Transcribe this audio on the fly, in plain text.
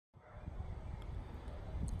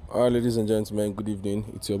Alright, ladies and gentlemen, good evening.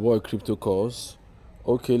 It's your boy Crypto Calls.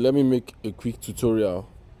 Okay, let me make a quick tutorial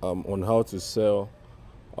on how to sell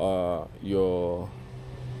your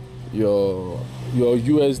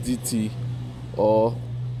USDT, or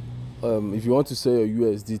if you want to sell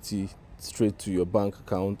your USDT straight to your bank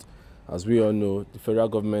account. As we all know, the federal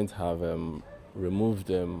government have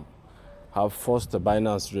forced the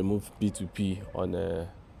Binance to remove P2P on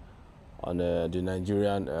the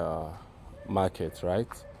Nigerian market, right?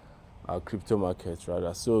 Our crypto market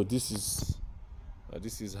rather. So this is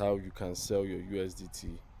how you can sell your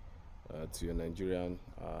USDT to your Nigerian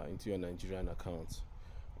into your Nigerian account.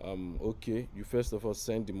 Okay, you first of all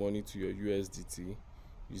send the money to your USDT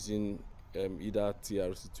using either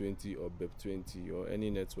TRC20 or BEP20 or any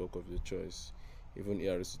network of your choice, even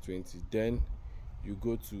ERC20. Then you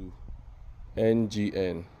go to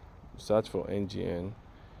NGN, search for NGN,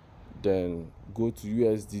 then go to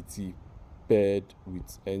USDT paired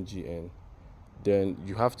with NGN. Then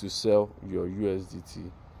you have to sell your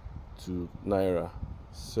USDT to Naira.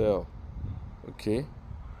 Sell. Okay,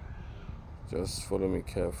 just follow me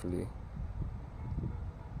carefully.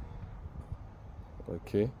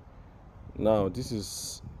 Okay, now this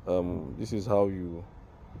is how you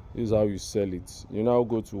sell it. You now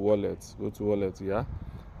go to wallet. Yeah,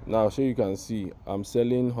 now so you can see I'm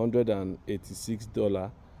selling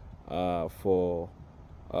 $186 for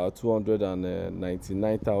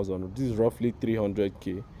 299,000. This is roughly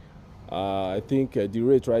 300k. I think the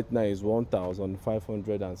rate right now is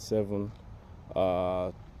 1,507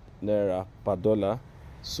 Naira per dollar.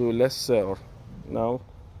 So let's sell. Now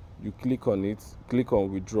you click on it, click on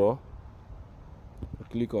withdraw,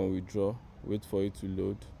 wait for it to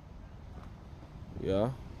load.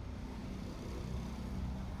 Yeah,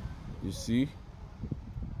 you see,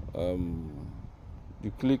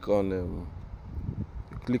 you click on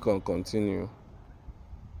continue,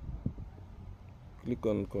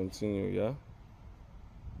 yeah.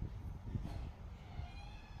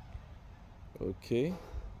 Okay,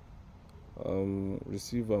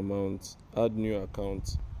 receive amount, add new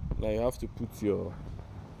account. Now you have to put your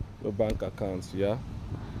bank account, yeah,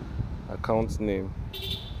 account name,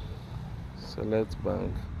 select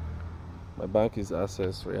bank. My bank is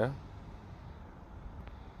Access, yeah.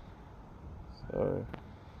 Sorry,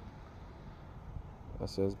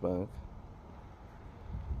 Access Bank.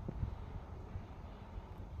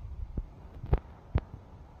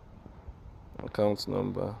 Account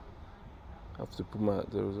number, I have to put my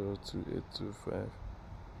 002825.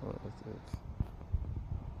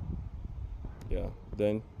 Yeah,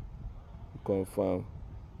 then confirm.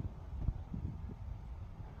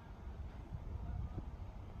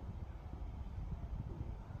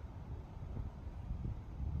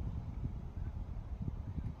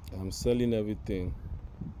 I'm selling everything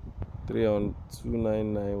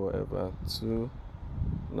 299 whatever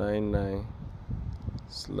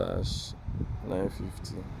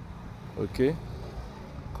 299/950. Okay,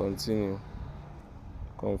 continue,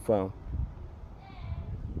 confirm.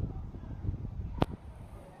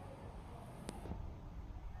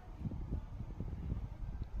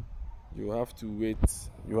 You have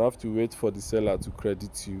to wait for the seller to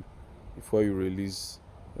credit you before you release.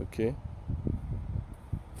 Okay,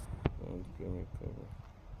 payment cover.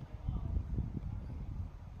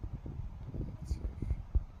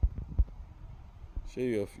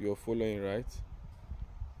 Sure, you're following, right?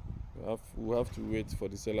 We have to wait for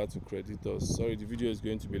the seller to credit us. Sorry, the video is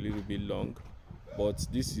going to be a little bit long, but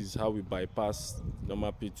this is how we bypass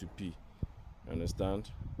normal P2P. Understand?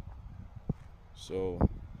 So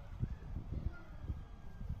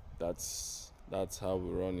that's how we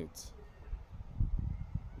run it.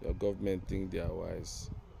 Your government think they are wise.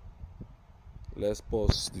 Let's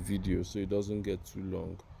pause the video so it doesn't get too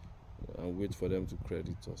long and wait for them to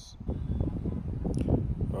credit us.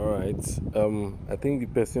 All right, I think the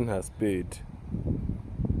person has paid,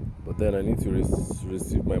 but then I need to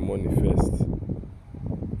receive my money first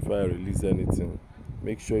before I release anything.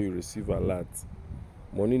 Make sure you receive alert.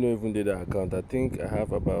 Money no even did that account. I think I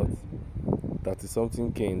have about 30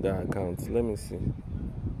 something K in that account. Let me see.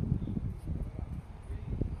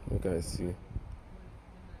 Okay, I see.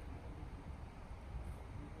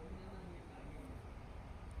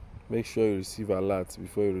 Make sure you receive alert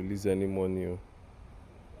before you release any money.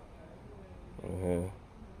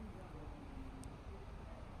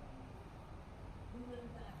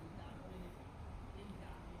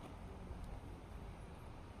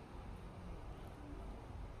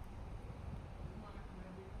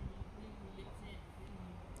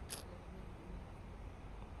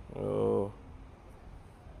 Oh,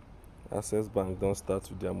 Access Bank don't start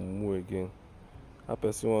with their mumu again. How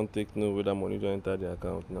person won't take know whether money don't enter the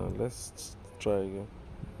account now? Let's try again.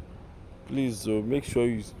 Please make sure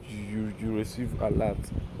you receive alert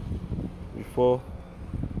before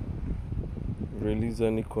you release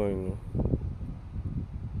any coin.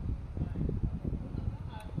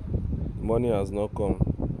 Money has not come.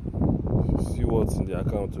 You see what's in the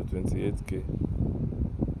account to 28k.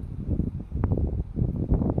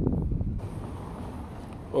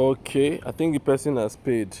 Okay, I think the person has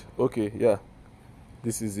paid. Okay, yeah,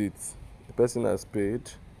 this is it. The person has paid.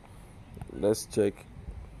 Let's check.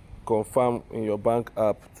 Confirm in your bank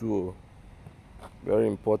app too. Very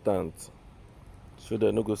important, so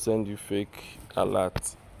they're not gonna send you fake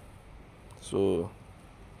alert. So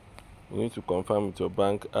you need to confirm with your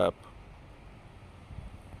bank app.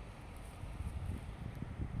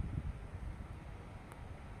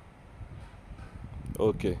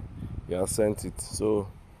 Okay, you have sent it, so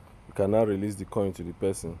you can now release the coin to the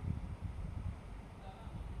person.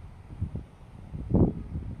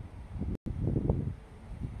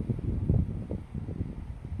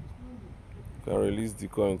 You can release the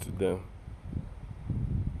coin to them.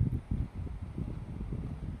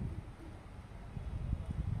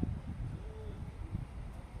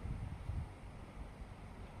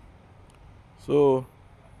 So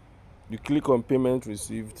you click on payment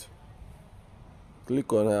received,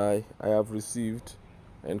 click on I have received,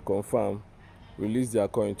 and confirm. Release their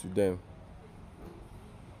coin to them.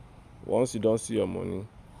 Once you don't see your money,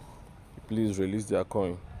 please release their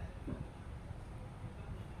coin.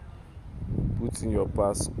 Put in your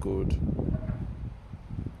passcode,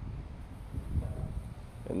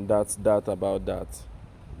 and that's that about that.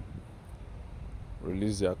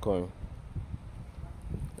 Release their coin.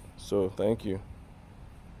 So thank you.